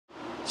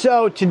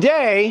So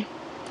today,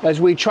 as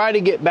we try to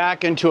get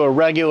back into a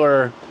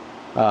regular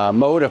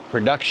mode of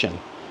production,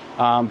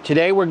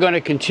 today we're going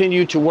to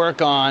continue to work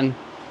on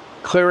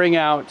clearing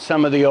out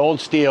some of the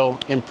old steel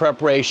in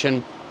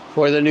preparation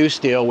for the new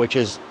steel, which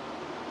is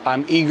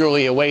I'm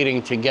eagerly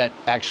awaiting to get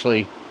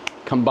actually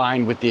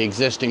combined with the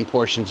existing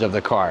portions of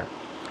the car.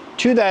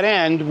 To that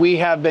end, we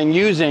have been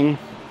using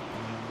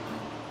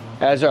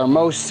as our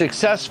most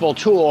successful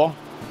tool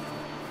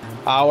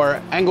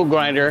our angle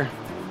grinder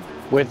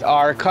with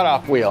our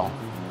cutoff wheel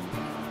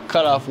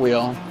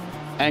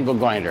angle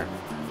grinder.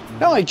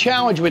 The only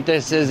challenge with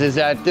this is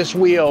that this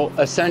wheel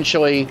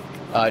essentially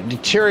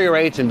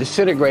deteriorates and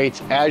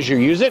disintegrates as you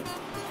use it,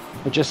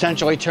 which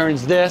essentially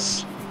turns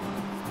this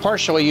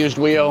partially used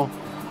wheel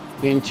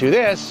into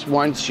this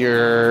once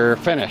you're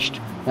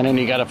finished. And then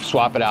you got to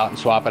swap it out and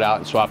swap it out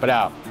and swap it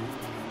out.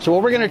 So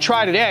what we're going to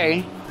try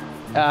today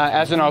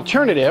as an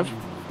alternative,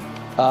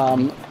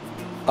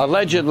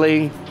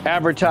 allegedly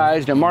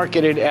advertised and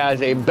marketed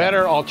as a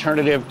better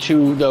alternative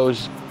to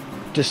those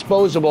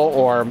disposable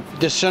or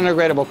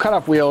disintegratable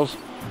cutoff wheels,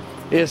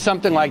 is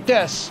something like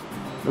this,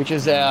 which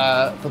is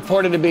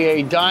purported to be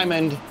a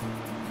diamond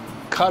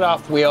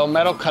cutoff wheel,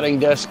 metal cutting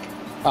disc,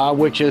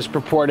 which is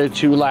purported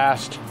to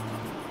last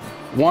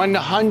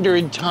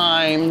 100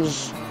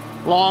 times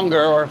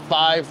longer, or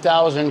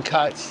 5,000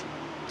 cuts.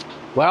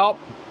 Well,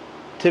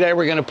 today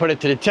we're going to put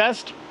it to the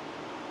test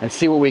and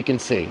see what we can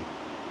see.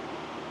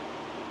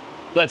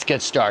 Let's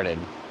get started.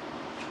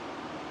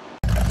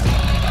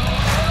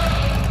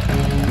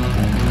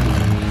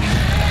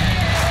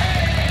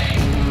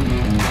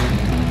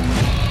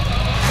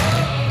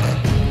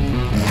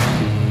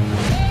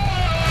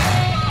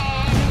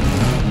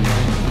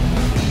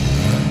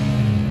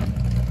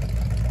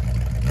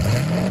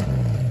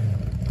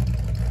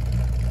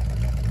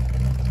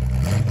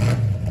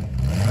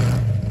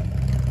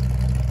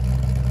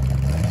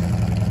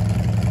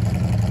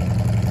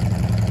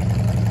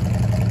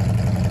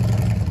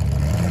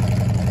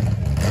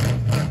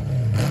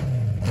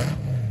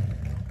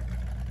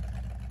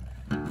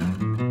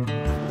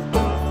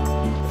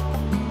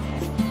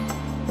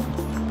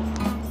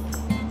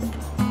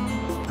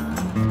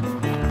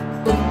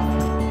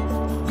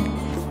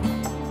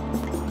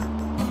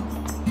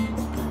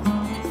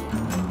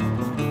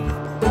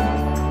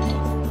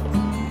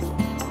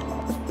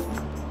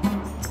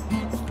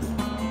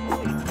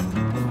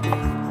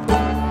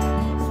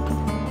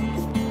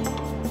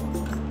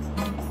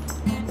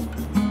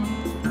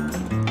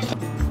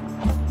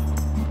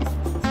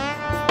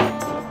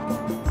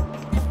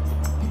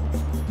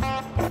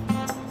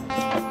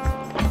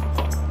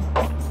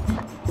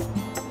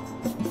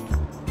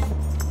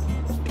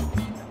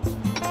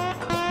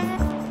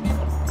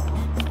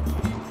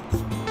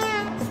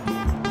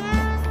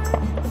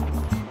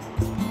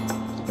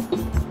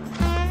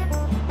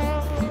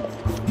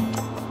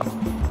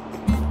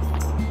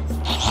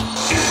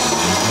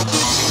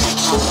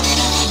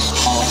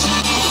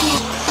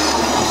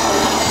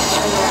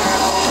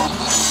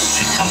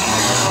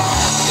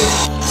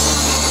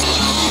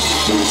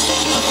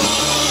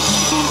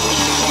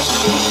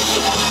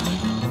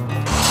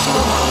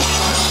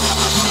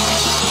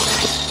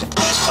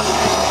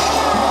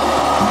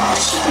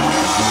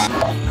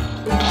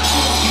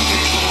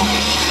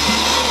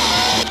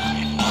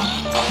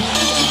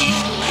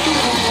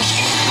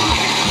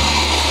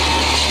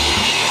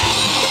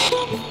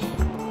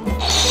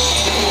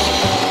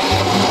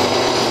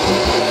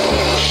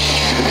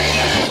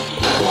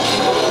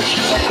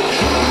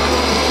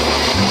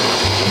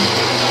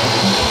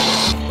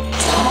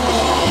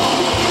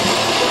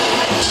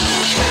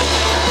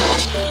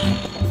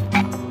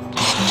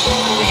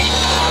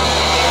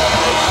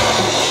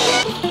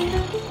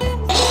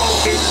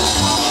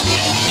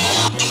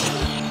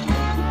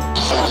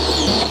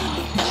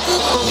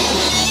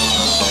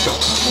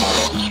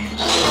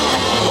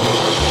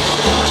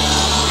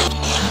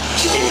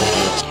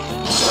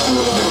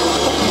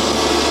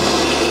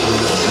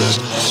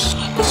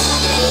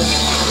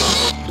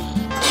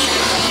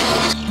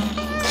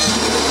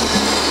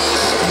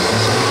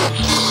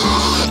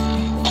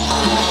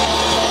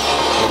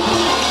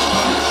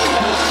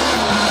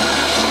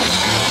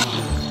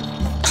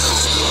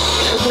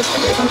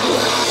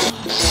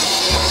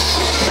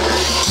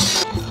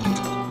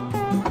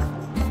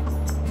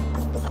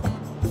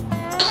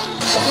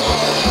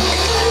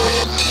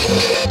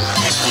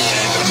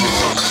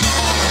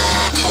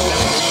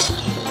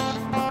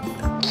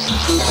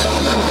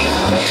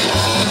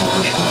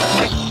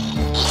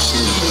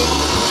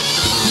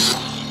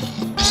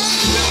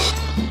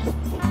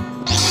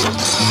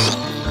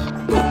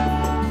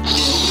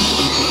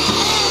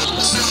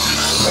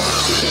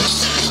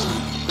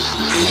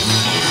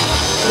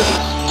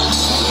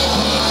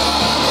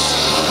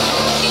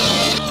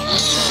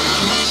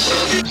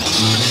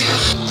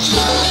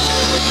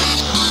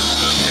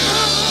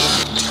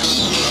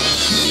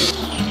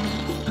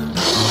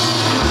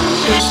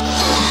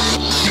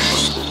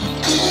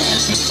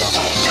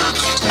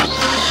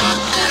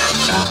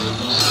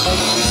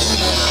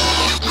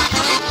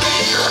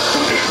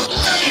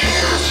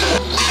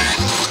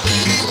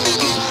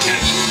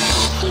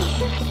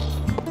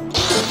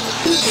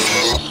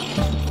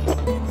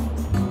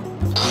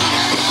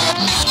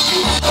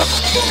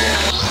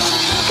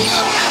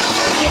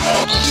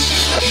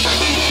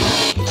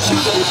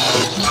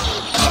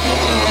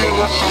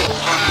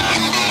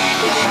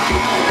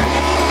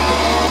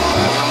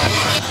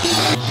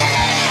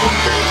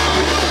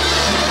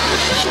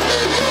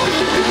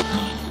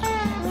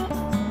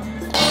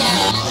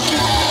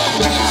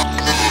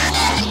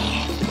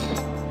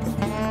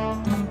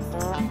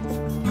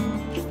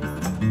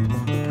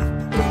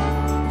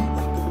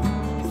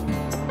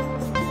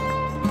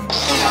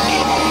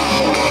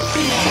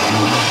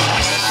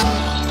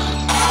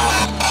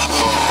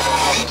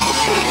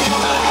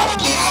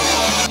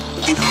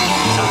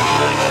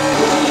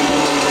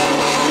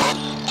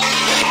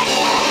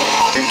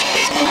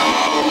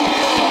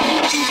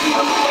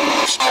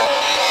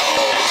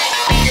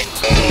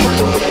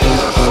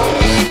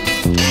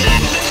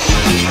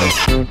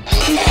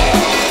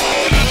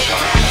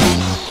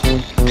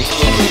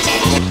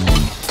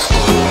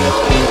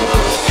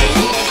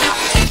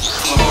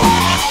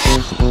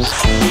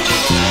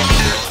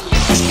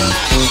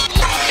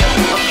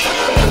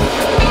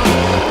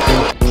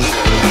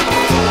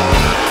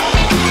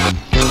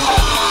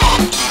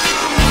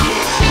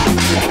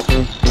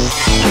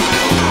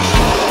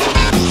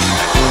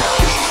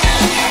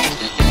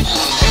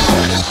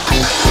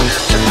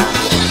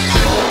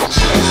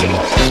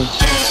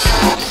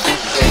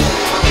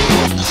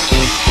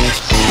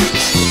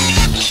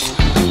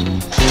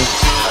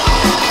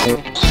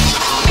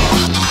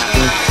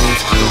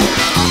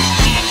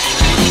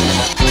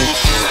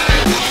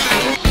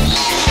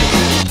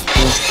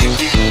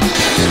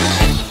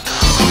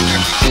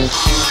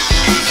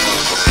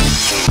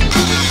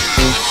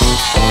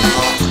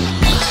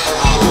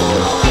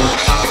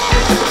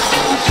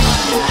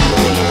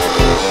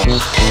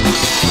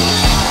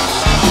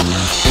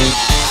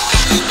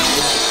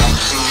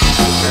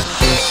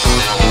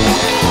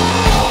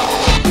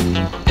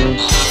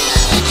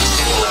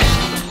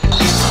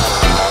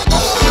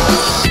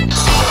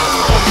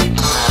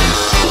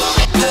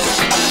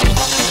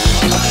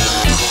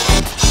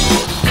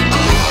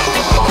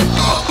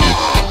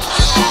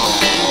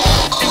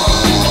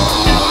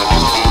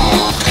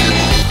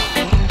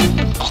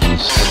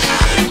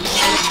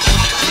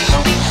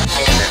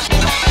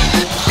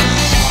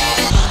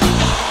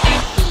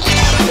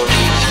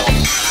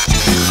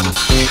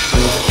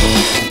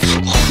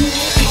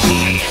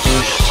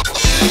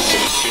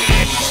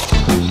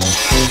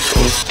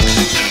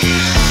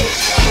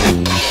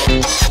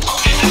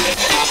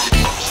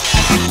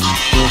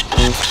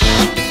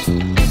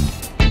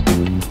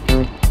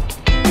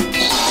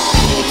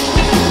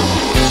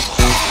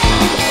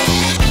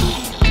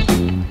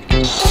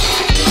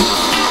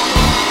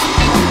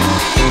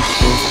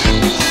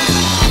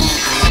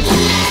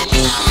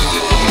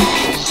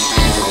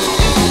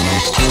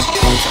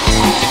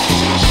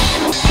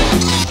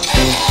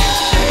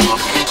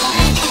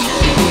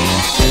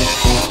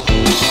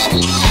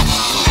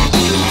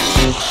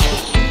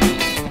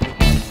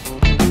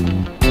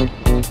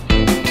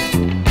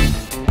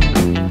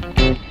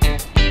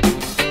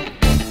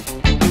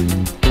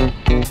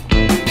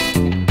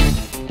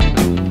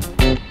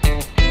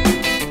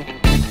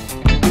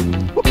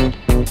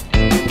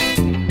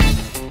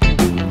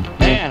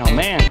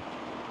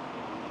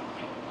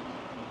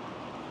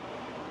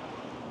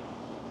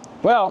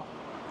 Well,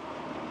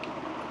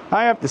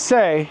 I have to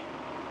say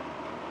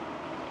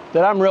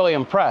that I'm really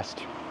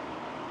impressed.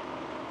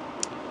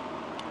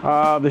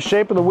 The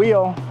shape of the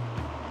wheel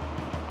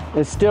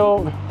is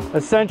still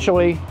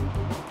essentially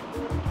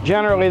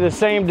generally the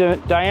same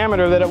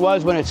diameter that it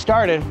was when it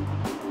started.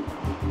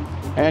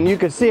 And you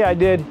can see I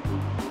did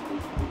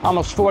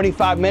almost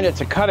 45 minutes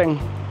of cutting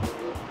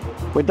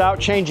without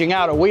changing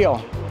out a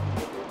wheel.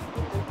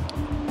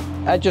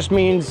 That just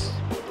means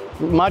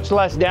much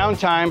less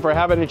downtime for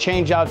having to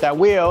change out that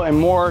wheel and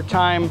more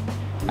time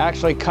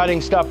actually cutting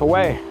stuff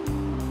away.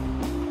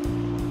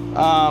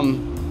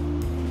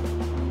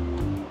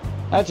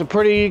 That's a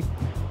pretty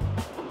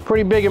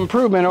big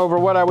improvement over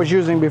what I was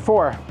using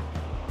before.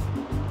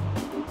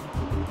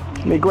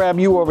 Let me grab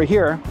you over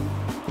here.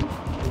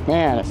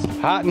 Man, it's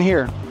hot in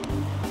here.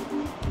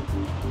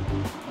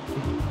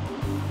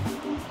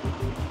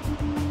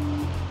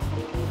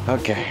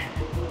 Okay,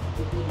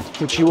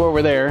 put you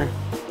over there.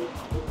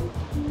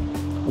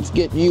 Let's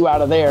get you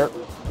out of there.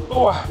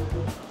 Oh,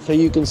 so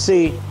you can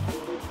see.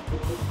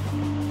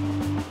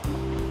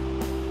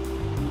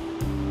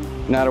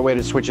 Not a way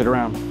to switch it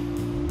around.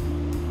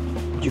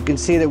 You can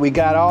see that we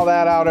got all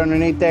that out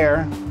underneath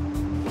there.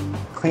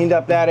 Cleaned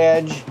up that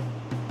edge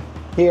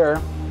here.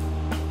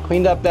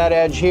 Cleaned up that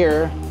edge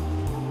here.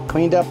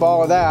 Cleaned up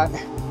all of that.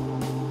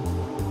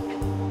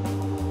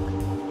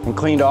 And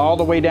cleaned all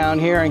the way down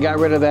here and got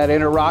rid of that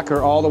inner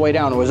rocker all the way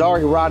down. It was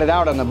already rotted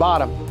out on the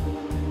bottom,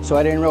 so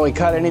I didn't really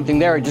cut anything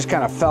there. It just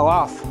kind of fell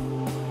off.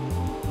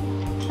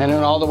 And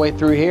then all the way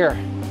through here.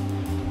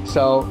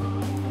 So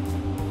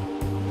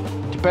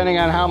depending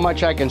on how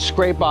much I can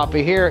scrape off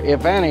of here,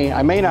 if any,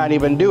 I may not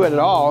even do it at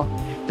all,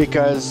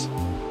 because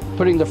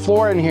putting the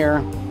floor in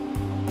here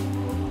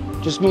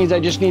just means I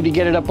just need to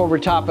get it up over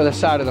top of the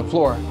side of the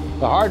floor.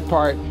 The hard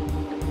part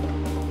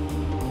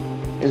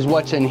is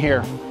what's in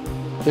here.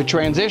 The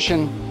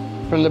transition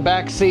from the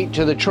back seat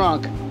to the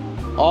trunk.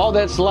 All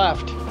that's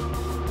left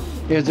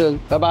is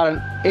about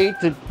an 8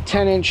 to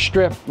 10 inch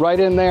strip right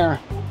in there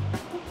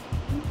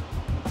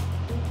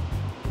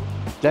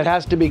that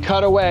has to be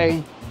cut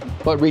away,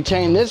 but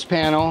retain this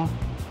panel,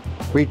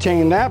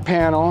 retain that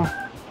panel,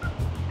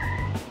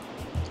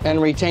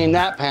 and retain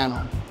that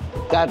panel.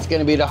 That's going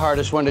to be the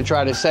hardest one to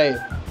try to save.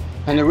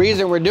 And the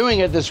reason we're doing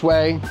it this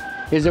way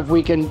is if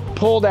we can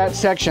pull that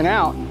section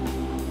out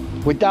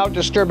without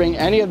disturbing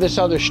any of this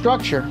other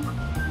structure,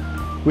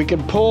 we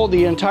can pull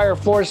the entire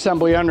floor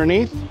assembly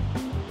underneath,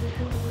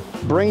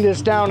 bring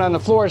this down on the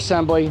floor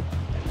assembly.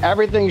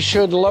 Everything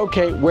should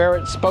locate where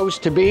it's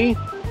supposed to be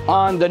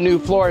on the new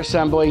floor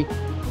assembly,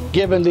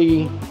 given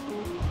the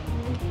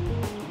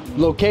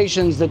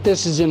locations that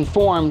this is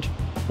informed,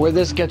 where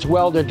this gets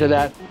welded to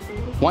that.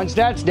 Once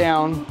that's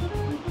down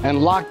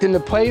and locked into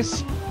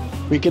place,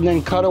 we can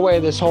then cut away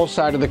this whole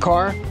side of the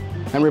car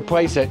and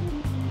replace it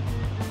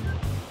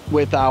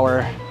with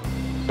our,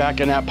 back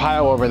in that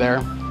pile over there,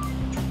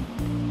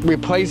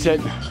 replace it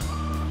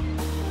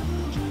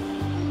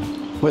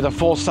with a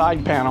full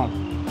side panel.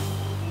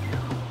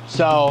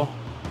 So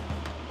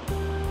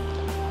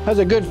that's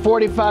a good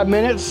 45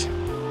 minutes.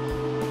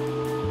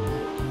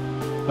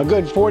 A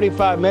good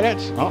 45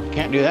 minutes. Oh,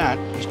 can't do that.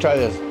 Let's try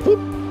this.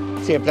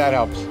 Boop. See if that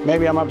helps.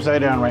 Maybe I'm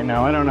upside down right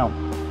now. I don't know.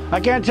 I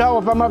can't tell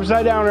if I'm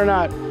upside down or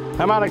not.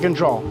 I'm out of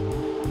control.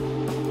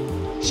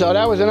 So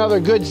that was another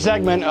good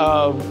segment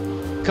of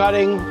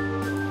cutting,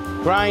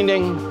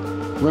 grinding,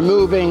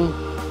 removing,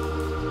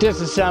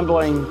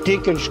 disassembling,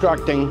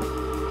 deconstructing.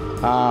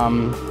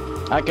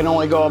 I can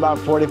only go about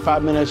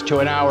 45 minutes to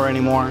an hour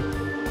anymore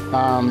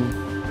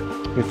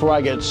before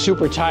I get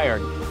super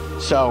tired.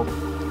 So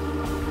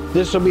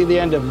this will be the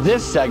end of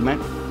this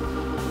segment.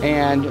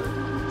 And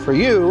for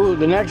you,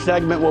 the next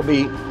segment will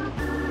be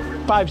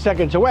 5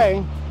 seconds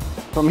away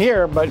from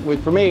here, but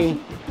for me,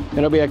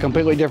 it'll be a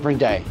completely different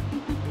day.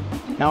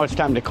 Now it's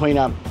time to clean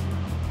up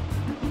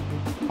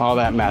all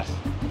that mess.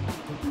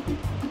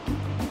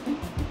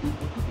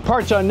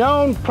 Parts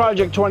Unknown,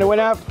 Project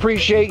 21F,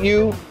 appreciate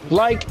you.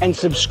 Like and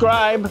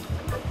subscribe.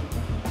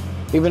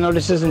 Even though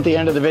this isn't the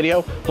end of the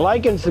video,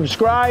 like and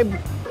subscribe.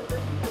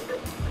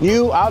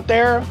 You out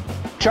there,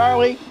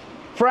 Charlie,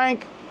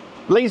 Frank,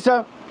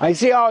 Lisa, I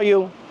see all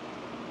you.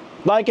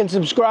 Like and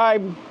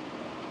subscribe.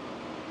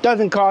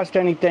 Doesn't cost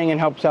anything and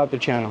helps out the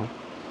channel.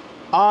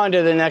 On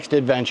to the next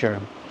adventure.